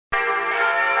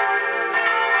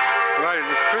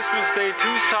Christmas Day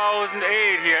 2008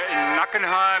 here in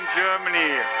Nackenheim,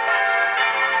 Germany.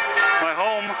 My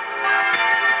home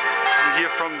is here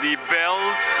from the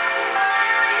bells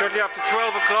shortly after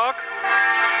 12 o'clock.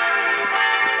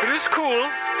 It is cool,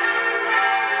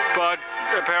 but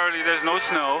apparently there's no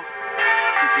snow.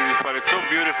 But it's so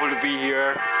beautiful to be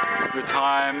here. The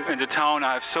time in the town,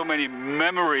 I have so many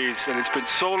memories, and it's been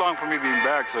so long for me being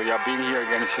back. So yeah, being here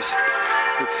again, it's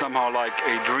somehow like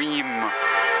a dream.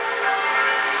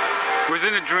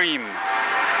 Within a dream.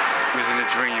 Within a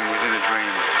dream. Within a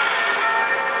dream.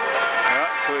 Yeah,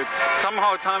 so it's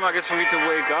somehow time, I guess, for me to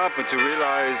wake up and to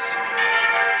realize,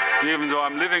 even though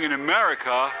I'm living in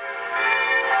America,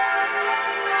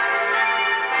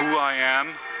 who I am.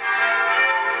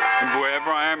 And wherever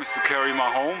I am is to carry my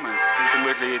home, and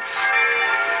ultimately it's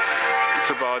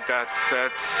about that's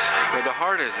where the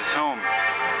heart is home.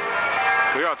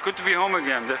 So yeah, it's good to be home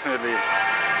again, definitely.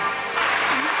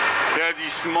 There are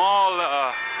these small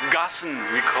Gassen,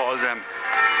 we call them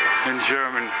in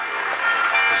German.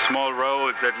 The small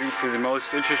roads that lead to the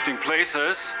most interesting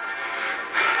places.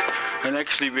 And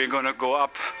actually we're gonna go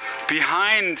up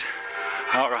behind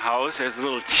our house. There's a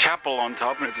little chapel on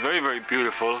top, and it's very, very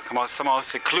beautiful. Somehow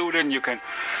secluded, and you can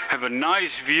have a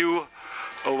nice view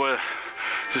over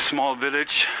the small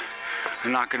village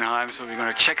in Nackenheim. So we're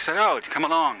going to check that out. Come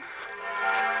along.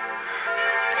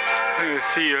 You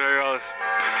see a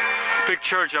big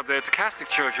church up there. It's a Catholic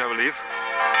church, I believe.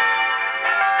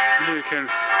 Here you can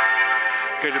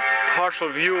get a partial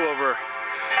view over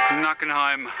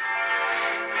Nackenheim.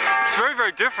 It's very,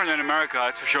 very different in America,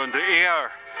 that's for sure. And the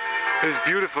air is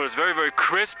beautiful. It's very, very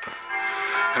crisp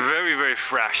and very, very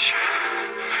fresh.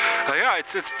 Yeah,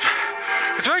 it's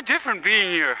very different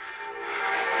being here.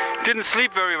 Didn't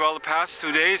sleep very well the past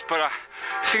 2 days, but I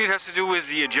think it has to do with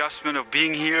the adjustment of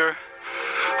being here.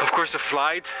 Of course, the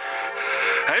flight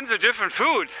and the different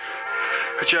food.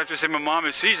 But you have to say, my mom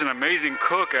she's an amazing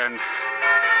cook, and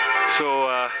so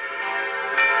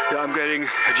yeah, I'm getting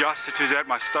adjusted to that.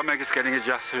 My stomach is getting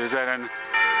adjusted to that, and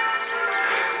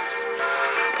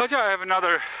but yeah, I have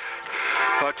another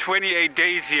 28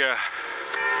 days here,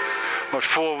 about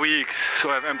 4 weeks, so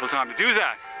I have ample time to do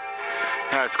that.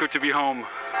 Yeah, it's good to be home,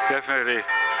 definitely.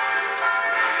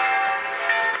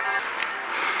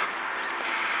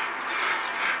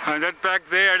 And that back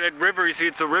there, that river, you see,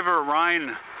 it's the River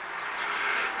Rhine.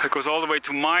 It goes all the way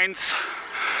to Mainz,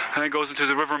 and it goes into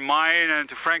the River Main and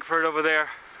to Frankfurt over there.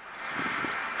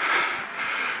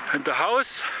 And the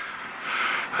house,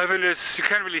 I mean, you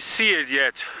can't really see it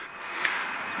yet.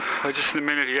 But just in a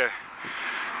minute here,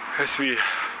 as we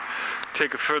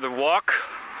take a further walk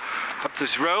up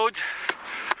this road.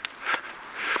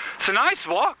 It's a nice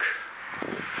walk,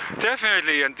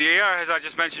 definitely, and the air, as I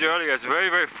just mentioned earlier, is very,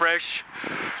 very fresh.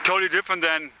 Totally different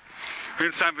than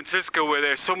in San Francisco, where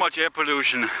there's so much air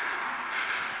pollution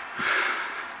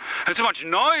and so much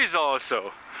noise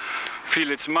also. I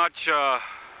feel it's much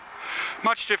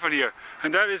different here.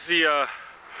 And that is the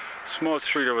small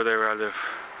street over there where I live.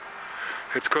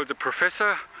 It's called the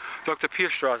Professor Dr.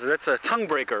 Pierstraße. That's a tongue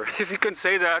breaker. If you can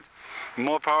say that,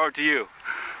 more power to you.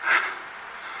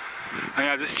 And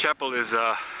yeah, this chapel is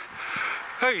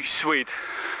very sweet.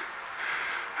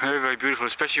 Very, very beautiful,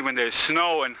 especially when there's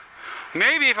snow, and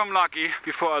maybe if I'm lucky,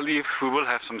 before I leave, we will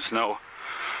have some snow.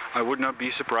 I would not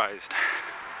be surprised.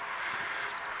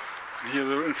 Here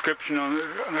the inscription on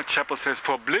the chapel says,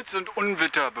 "For Blitz und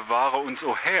Unwetter bewahre uns,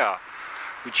 O Herr,"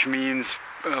 which means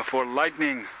for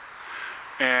lightning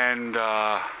and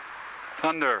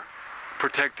thunder,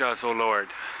 protect us, O Lord.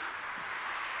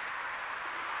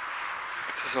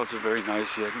 This is also very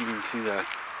nice here. I didn't even see that.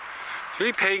 It's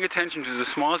really paying attention to the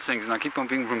small things, and I keep on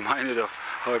being reminded of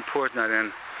how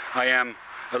important I am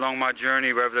along my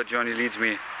journey, wherever that journey leads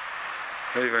me.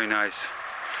 Very, very nice.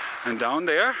 And down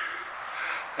there,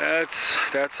 that's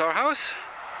our house.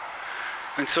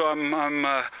 And so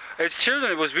as children,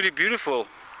 it was really beautiful.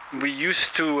 We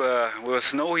used to, with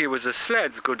snow here, with the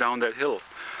sleds, go down that hill.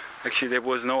 Actually, there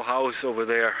was no house over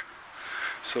there.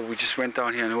 So we just went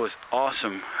down here, and it was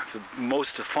awesome.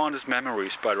 The fondest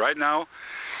memories. But right now,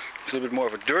 it's a little bit more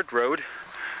of a dirt road.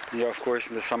 And yeah, of course,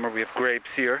 in the summer we have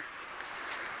grapes here.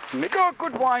 We got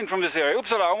good wine from this area.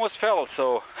 Oops, I almost fell,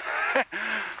 so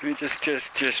let me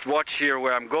just watch here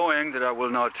where I'm going, that I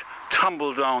will not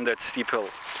tumble down that steep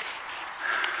hill.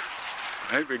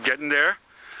 Right, we're getting there,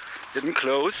 getting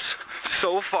close.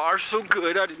 So far, so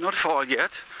good. I did not fall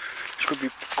yet. It could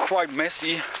be quite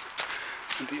messy.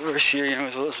 And the earth here, you know,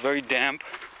 is very damp.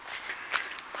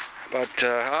 But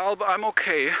I'm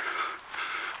okay.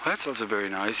 Well, that's also very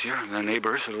nice here. The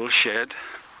neighbors, a little shed.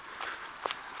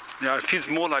 Yeah, it feels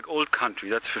more like old country,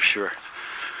 that's for sure.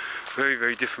 Very,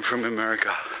 very different from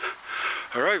America.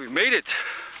 All right, we made it.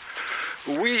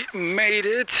 We made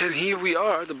it, and here we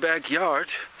are, the backyard,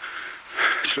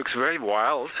 which looks very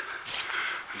wild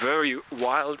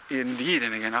indeed.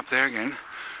 And again, up there again,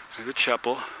 there's a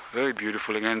chapel, very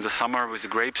beautiful. Again, the summer with the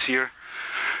grapes here,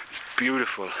 it's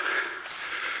beautiful.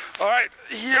 All right,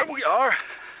 here we are,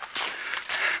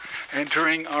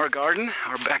 entering our garden,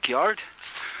 our backyard.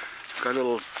 Got a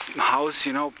little house,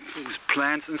 you know, with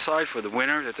plants inside for the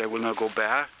winter that they will not go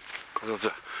bad because of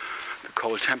the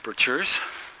cold temperatures.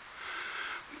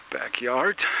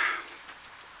 Backyard.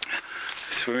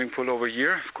 Swimming pool over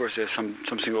here. Of course, there's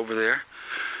something over there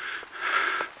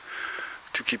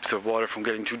to keep the water from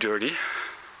getting too dirty.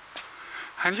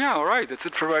 And yeah, all right, that's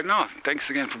it for right now. Thanks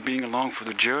again for being along for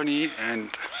the journey. And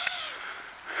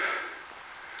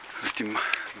there's the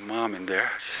mom in there.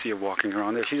 I just see her walking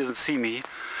around there. She doesn't see me.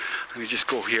 Let me just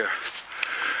go here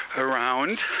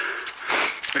around.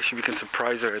 Actually, we can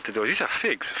surprise her at the door. These are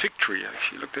figs, a fig tree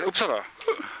actually. Looked at, Uppsala.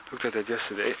 Looked at that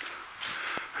yesterday.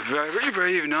 Very,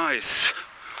 very nice.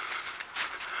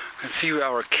 Let's see where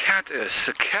our cat is.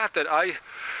 A cat that I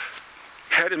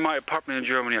had in my apartment in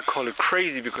Germany. I call it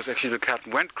crazy because actually the cat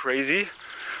went crazy.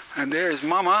 And there is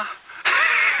Mama.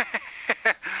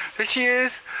 There she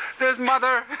is. There's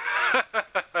Mother.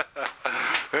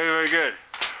 Very, very good.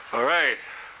 All right.